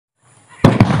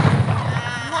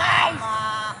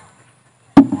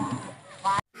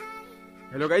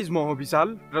Hello guys, म हो विशाल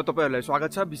र तपाईहरुलाई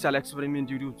स्वागत छ विशाल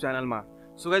एक्सपेरिमेन्ट युट्युब च्यानलमा।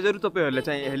 सो गाइजहरु, तपाईहरुले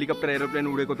चाहिँ हेलिकप्टर एरोप्लेन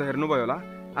उडेको त हेर्नुभयो होला।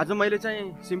 आज मैले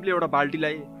चाहिँ सिम्पली एउटा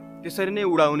बाल्टीलाई त्यसरी नै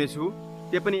उडाउने छु,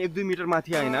 त्यो पनि 1-2 मिटर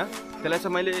माथि हैन। त्यसलाई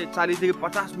चाहिँ मैले 40 देखि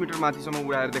 50 मिटर माथिसम्म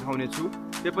उडाएर देखाउने छु,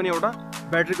 त्यो पनि एउटा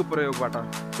ब्याट्रीको प्रयोगबाट।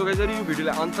 सो गाइजहरु, यो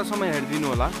भिडियोलाई अन्तसम्म हेर्दिनु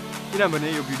होला, किनभने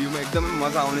यो भिडियोमा एकदमै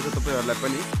मजा आउनेछ तपाईहरुलाई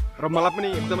पनि र मलाई पनि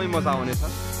एकदमै मजा आउनेछ।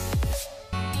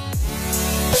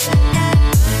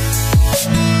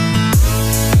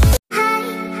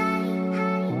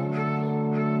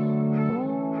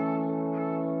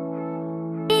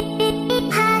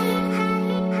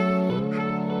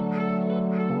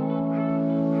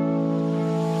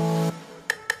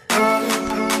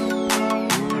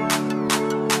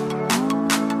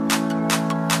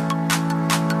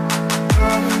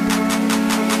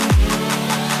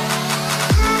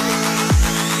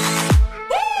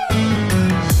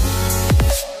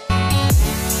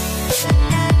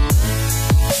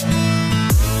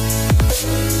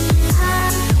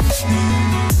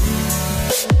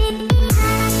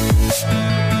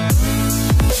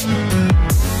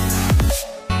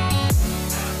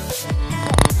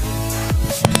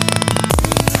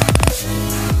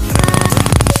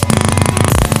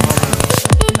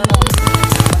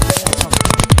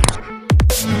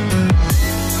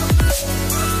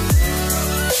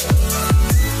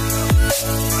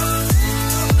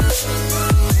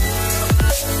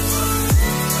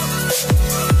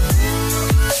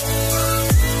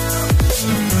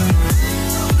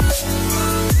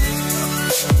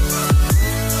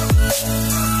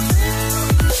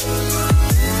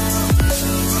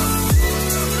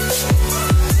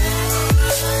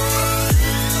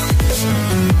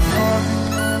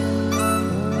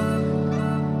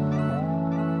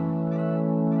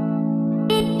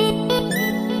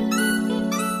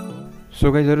 सो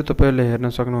गाइजहरु, तपाईहरुले हेर्न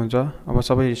सक्नुहुन्छ अब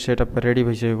सबै सेटअप रेडी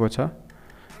भइसकेको छ।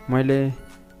 मैले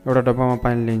एउटा डब्बामा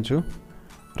पानी लिन्छु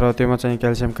र त्यसमा चाहिँ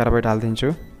क्याल्सियम कार्बाइड हाल्दिन्छु।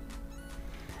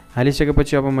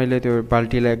 हालिसकेपछि अब मैले त्यो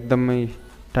बाल्टीलाई एकदमै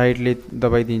टाइटली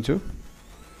दबाइदिन्छु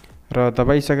र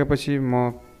दबाइसकेपछि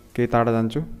म केही टाढा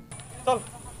जान्छु।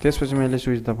 त्यसपछि मैले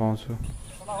स्विच दबाउँछु।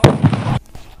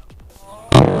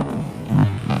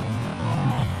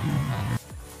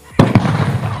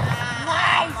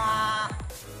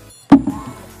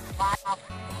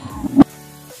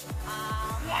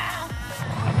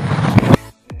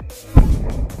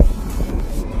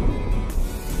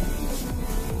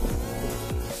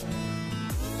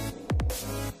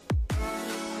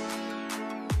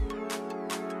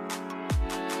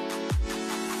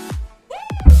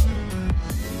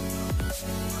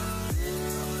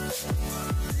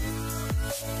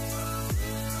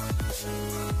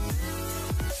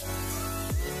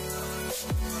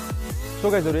 सो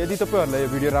गाइजहरु, यदि तपाईहरुलाई यो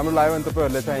भिडियो राम्रो लाग्यो भने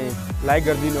तपाईहरुले चाहिँ लाइक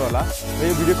गरिदिनु होला र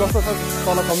यो भिडियो कस्तो छ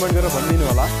तल कमेन्ट गरेर भनिदिनु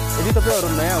होला। यदि तपाईहरु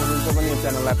नयाँ हुनुहुन्छ भने यो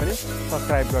च्यानललाई पनि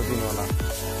सब्स्क्राइब गरिदिनु होला।